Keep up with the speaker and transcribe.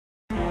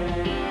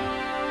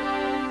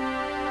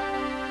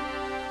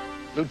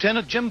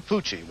Lieutenant Jim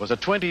Pucci was a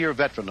 20-year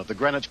veteran of the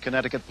Greenwich,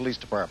 Connecticut Police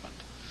Department,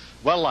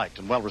 well-liked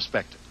and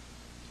well-respected.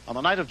 On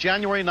the night of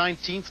January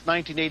 19th,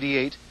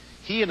 1988,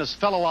 he and his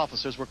fellow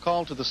officers were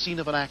called to the scene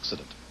of an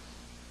accident.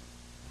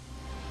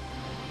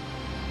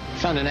 We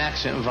found an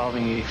accident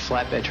involving a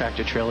flatbed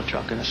tractor-trailer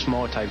truck and a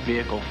smaller type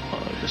vehicle.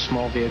 The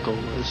small vehicle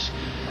was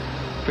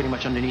pretty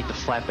much underneath the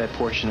flatbed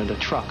portion of the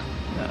truck.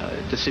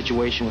 The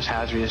situation was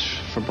hazardous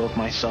for both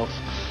myself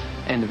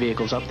and the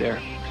vehicles up there.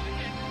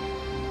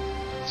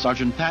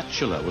 Sergeant Pat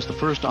Chilla was the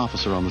first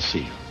officer on the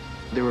scene.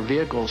 There were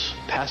vehicles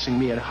passing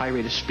me at a high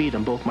rate of speed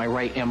on both my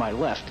right and my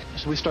left.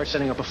 So we start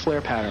setting up a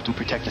flare pattern to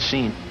protect the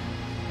scene.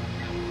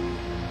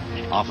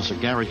 Officer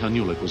Gary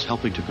Hanulik was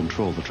helping to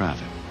control the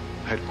traffic.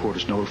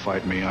 Headquarters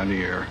notified me on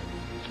the air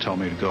to tell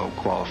me to go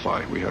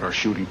qualify. We had our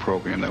shooting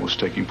program that was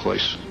taking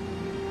place.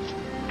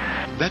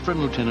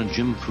 Veteran Lieutenant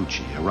Jim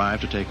Pucci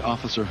arrived to take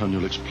Officer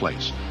Hanulik's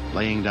place,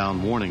 laying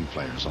down warning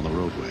flares on the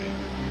roadway.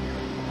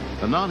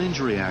 The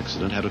non-injury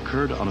accident had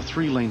occurred on a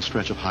 3-lane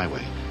stretch of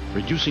highway,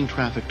 reducing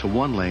traffic to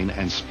 1 lane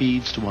and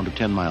speeds to under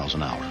 10 miles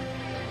an hour.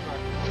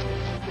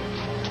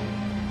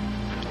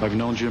 I've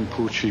known Jim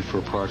Pucci for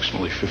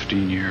approximately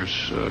 15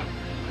 years.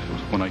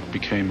 When I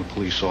became a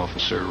police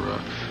officer,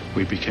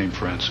 we became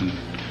friends, and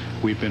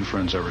we've been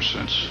friends ever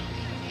since.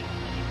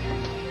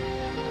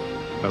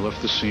 I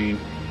left the scene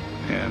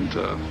and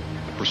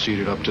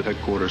proceeded up to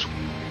headquarters.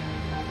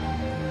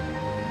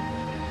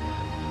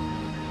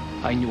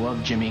 I knew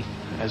of Jimmy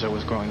as I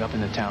was growing up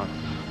in the town.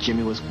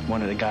 Jimmy was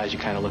one of the guys you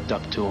kind of looked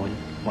up to and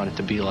wanted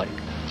to be like.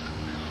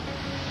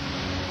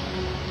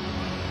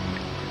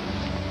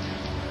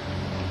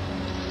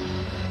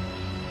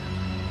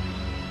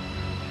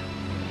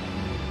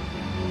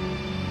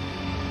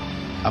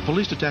 A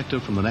police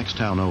detective from the next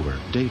town over,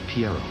 Dave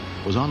Piero,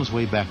 was on his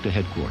way back to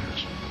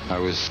headquarters. I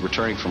was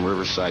returning from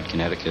Riverside,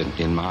 Connecticut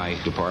in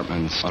my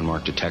department's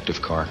unmarked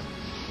detective car,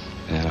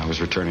 and I was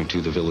returning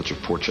to the village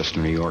of Portchester,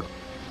 New York.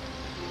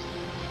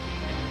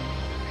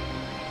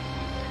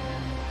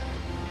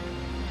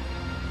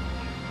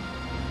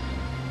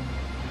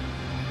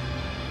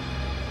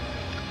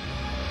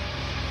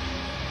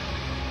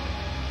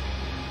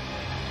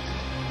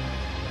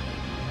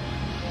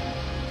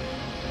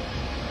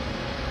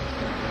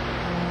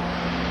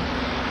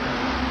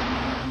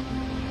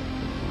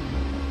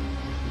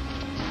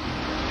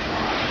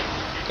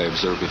 I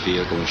observed a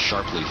vehicle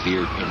sharply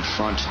veered in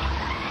front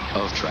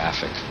of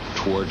traffic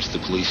towards the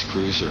police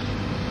cruiser.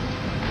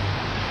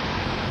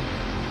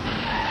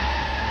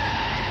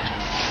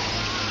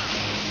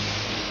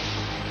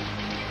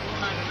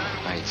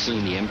 I had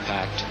seen the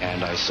impact,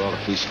 and I saw the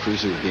police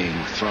cruiser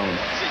being thrown.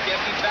 Get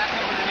me back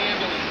up in an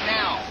ambulance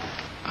now.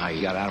 I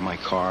got out of my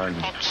car and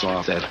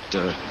saw that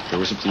there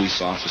was a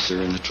police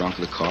officer in the trunk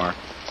of the car.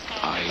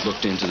 I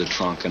looked into the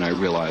trunk, and I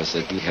realized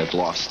that he had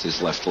lost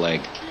his left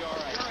leg.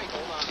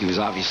 He was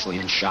obviously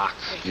in shock.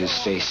 His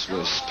face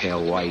was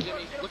pale white.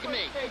 Look at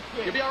me.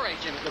 You'll be all right,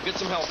 Jimmy. Go get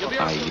some help.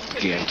 I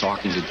began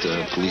talking to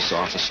the police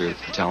officer,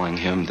 telling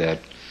him that,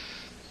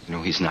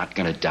 he's not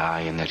going to die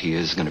and that he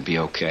is going to be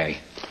okay.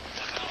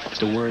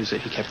 The words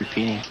that he kept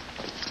repeating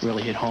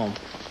really hit home.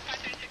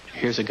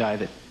 Here's a guy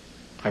that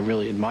I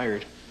really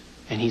admired,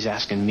 and he's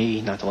asking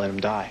me not to let him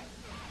die.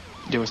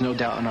 There was no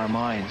doubt in our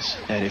minds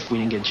that if we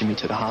didn't get Jimmy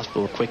to the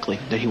hospital quickly,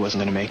 that he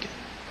wasn't going to make it.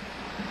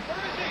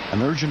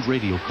 An urgent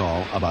radio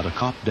call about a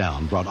cop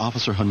down brought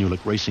Officer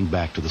Hanulik racing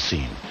back to the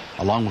scene,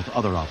 along with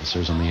other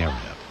officers in the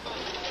area.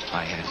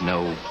 I had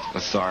no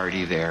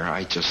authority there.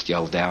 I just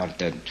yelled out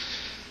that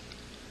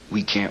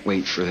we can't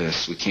wait for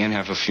this. We can't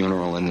have a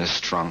funeral in this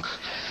trunk.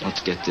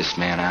 Let's get this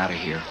man out of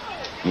here.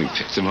 We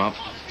picked him up,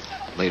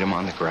 laid him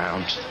on the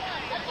ground.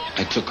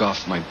 I took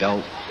off my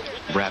belt,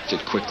 wrapped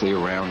it quickly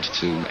around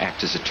to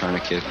act as a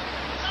tourniquet.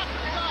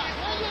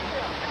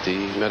 The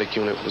medic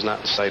unit was not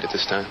in sight at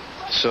this time.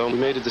 So we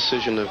made a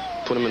decision to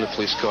put him in the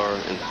police car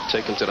and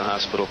take him to the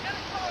hospital.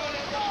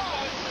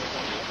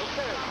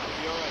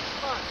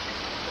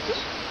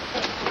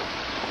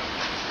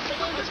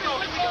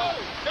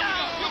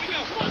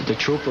 The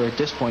trooper at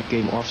this point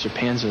gave Officer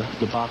Panza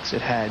the box that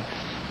had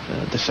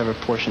the severed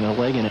portion of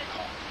the leg in it.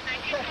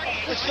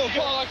 Let's go,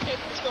 Paul.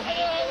 Let's go. All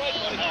right,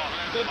 buddy.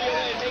 Go be all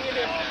right. Hang in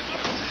there.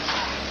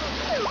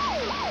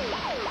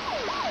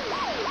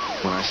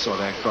 When I saw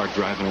that car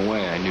driving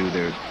away, I knew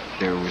there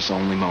was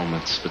only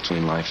moments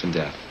between life and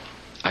death.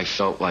 I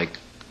felt like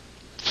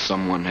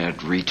someone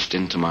had reached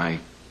into my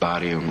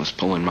body and was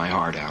pulling my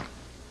heart out.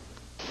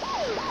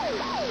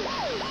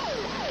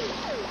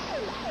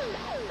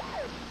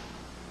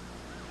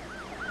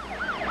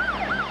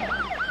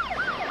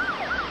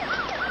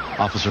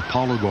 Officer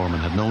Paul O'Gorman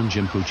had known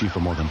Jim Pucci for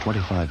more than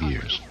 25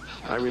 years.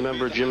 I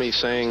remember Jimmy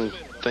saying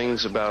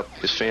things about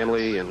his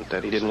family and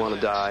that he didn't want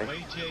to die.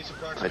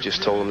 I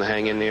just told him to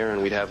hang in there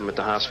and we'd have him at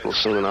the hospital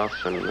soon enough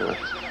and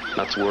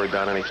not to worry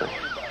about anything.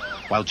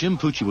 While Jim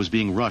Pucci was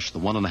being rushed the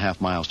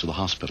 1.5 miles to the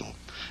hospital,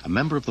 a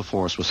member of the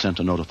force was sent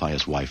to notify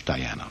his wife,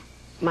 Diana.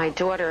 My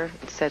daughter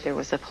said there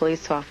was a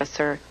police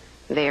officer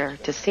there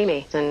to see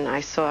me, and I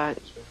saw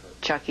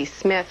Chucky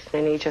Smith,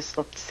 and he just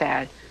looked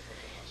sad.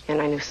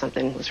 and I knew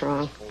something was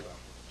wrong.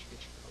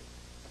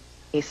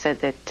 He said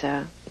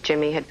that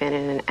Jimmy had been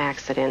in an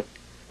accident.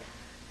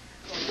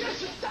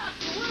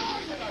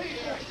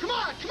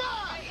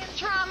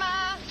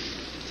 Trauma.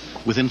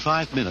 Within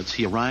 5 minutes,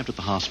 he arrived at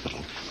the hospital,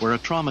 where a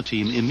trauma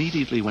team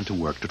immediately went to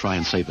work to try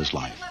and save his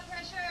life.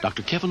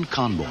 Dr. Kevin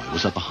Conboy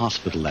was at the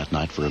hospital that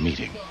night for a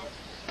meeting.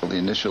 The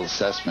initial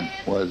assessment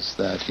was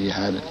that he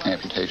had an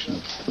amputation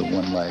of the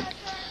one leg,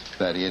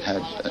 that he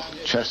had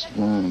chest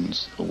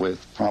wounds with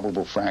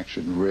probable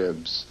fractured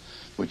ribs,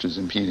 which is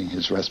impeding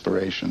his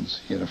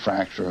respirations. He had a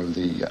fracture of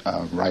the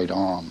right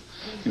arm.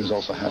 He was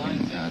also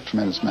having a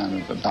tremendous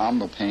amount of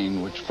abdominal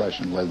pain, which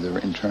questioned whether there were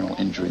internal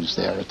injuries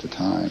there at the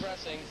time.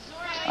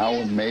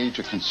 Our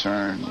major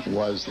concern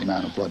was the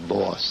amount of blood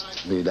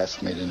lost. We had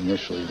estimated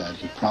initially that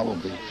he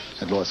probably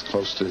had lost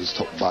close to his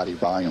body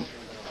volume.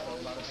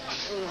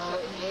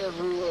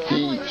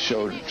 He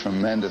showed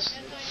tremendous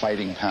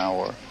fighting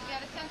power,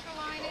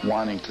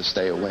 wanting to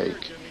stay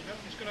awake.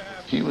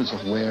 He was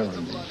aware of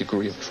the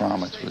degree of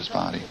trauma to his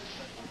body.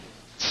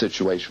 The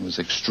situation was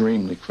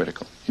extremely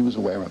critical. He was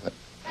aware of it.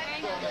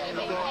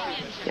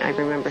 I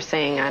remember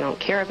saying, I don't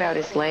care about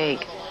his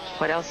leg.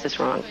 What else is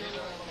wrong?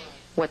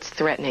 What's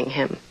threatening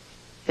him?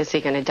 Is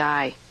he going to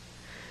die?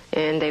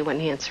 And they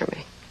wouldn't answer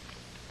me.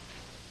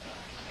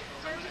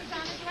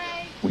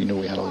 We knew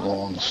we had a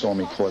long,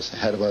 stormy course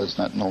ahead of us,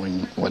 not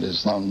knowing what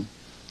his lung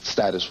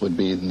status would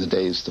be in the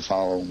days to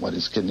follow, what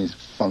his kidney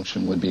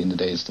function would be in the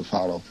days to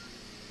follow.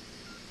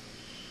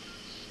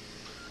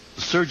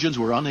 The surgeons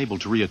were unable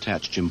to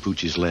reattach Jim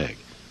Pucci's leg.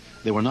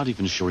 They were not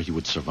even sure he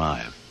would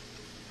survive.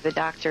 The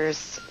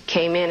doctors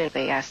came in and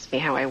they asked me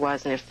how I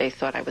was and if they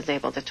thought I was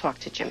able to talk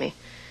to Jimmy.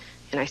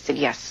 And I said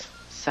yes.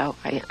 So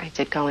I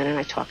did go in and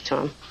I talked to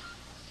him.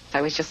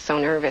 I was just so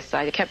nervous.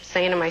 I kept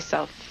saying to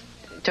myself,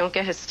 don't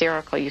get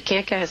hysterical. You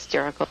can't get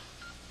hysterical.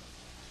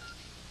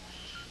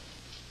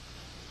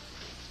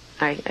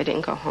 I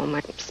didn't go home.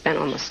 I spent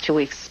almost 2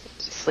 weeks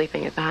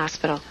sleeping at the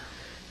hospital.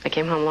 I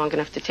came home long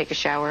enough to take a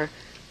shower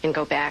and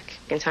go back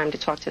in time to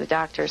talk to the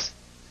doctors.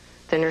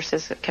 The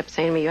nurses kept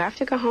saying to me, you have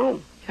to go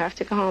home. You have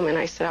to go home. And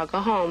I said, I'll go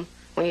home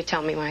when you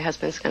tell me my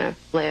husband's going to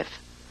live.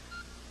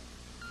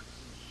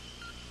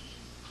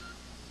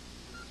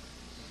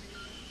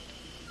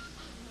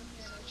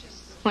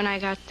 When I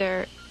got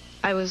there,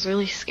 I was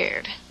really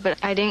scared. But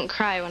I didn't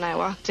cry when I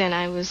walked in.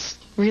 I was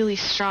really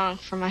strong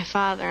for my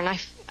father, and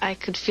I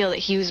could feel that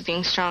he was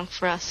being strong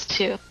for us,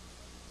 too.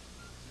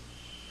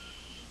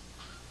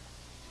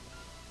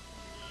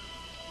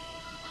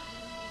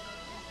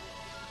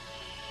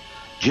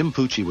 Jim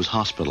Pucci was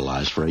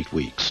hospitalized for 8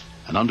 weeks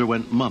and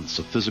underwent months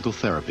of physical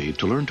therapy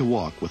to learn to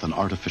walk with an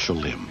artificial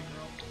limb.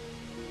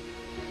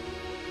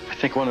 I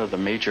think one of the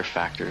major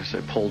factors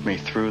that pulled me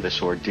through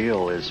this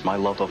ordeal is my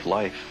love of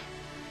life.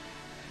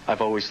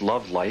 I've always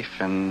loved life,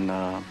 and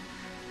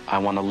I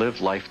want to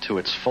live life to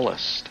its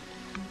fullest.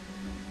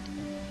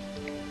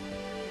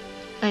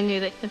 I knew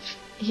that if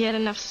he had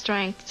enough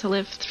strength to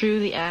live through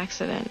the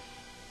accident,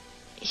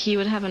 he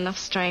would have enough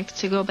strength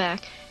to go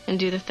back and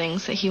do the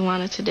things that he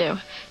wanted to do.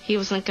 He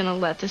wasn't going to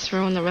let this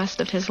ruin the rest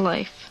of his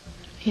life.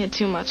 He had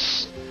too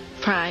much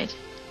pride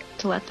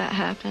to let that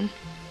happen.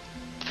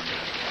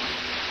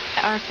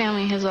 Our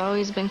family has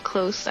always been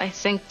close. I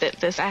think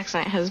that this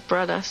accident has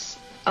brought us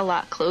a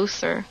lot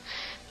closer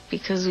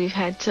because we've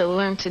had to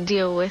learn to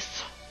deal with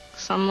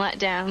some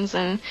letdowns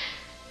and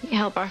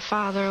help our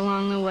father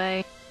along the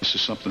way. This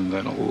is something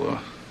that'll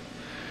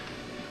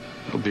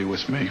be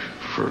with me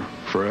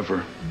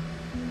forever.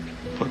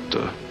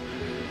 But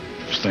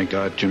just thank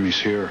God Jimmy's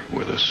here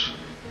with us.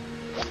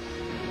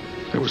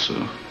 There was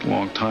a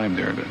long time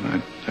there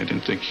that I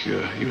didn't think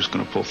he was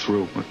going to pull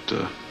through, but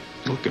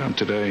look at him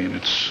today, and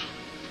it's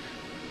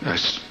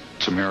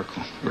a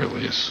miracle. It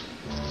really is.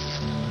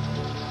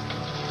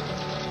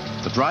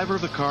 The driver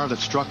of the car that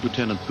struck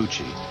Lieutenant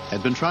Pucci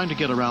had been trying to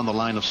get around the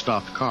line of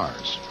stopped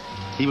cars.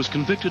 He was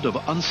convicted of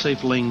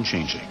unsafe lane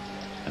changing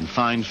and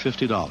fined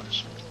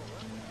 $50.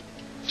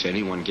 If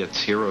anyone gets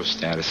hero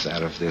status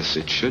out of this,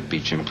 it should be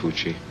Jim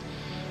Pucci,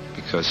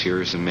 because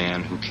here is a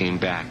man who came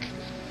back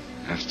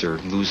after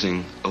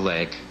losing a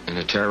leg in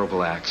a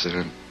terrible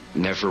accident,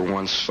 never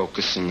once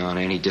focusing on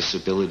any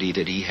disability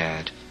that he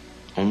had,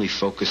 only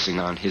focusing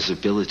on his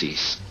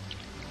abilities.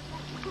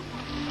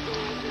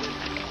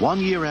 1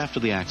 year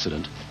after the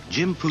accident,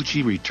 Jim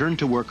Pucci returned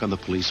to work on the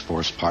police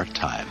force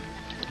part-time.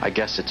 I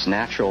guess it's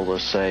natural to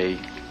say,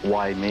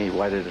 why me?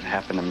 Why did it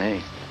happen to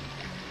me?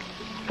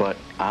 But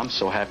I'm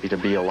so happy to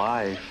be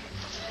alive.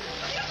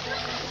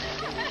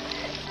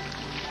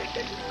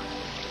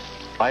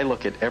 I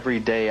look at every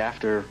day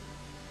after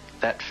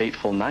that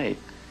fateful night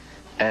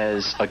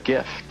as a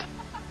gift.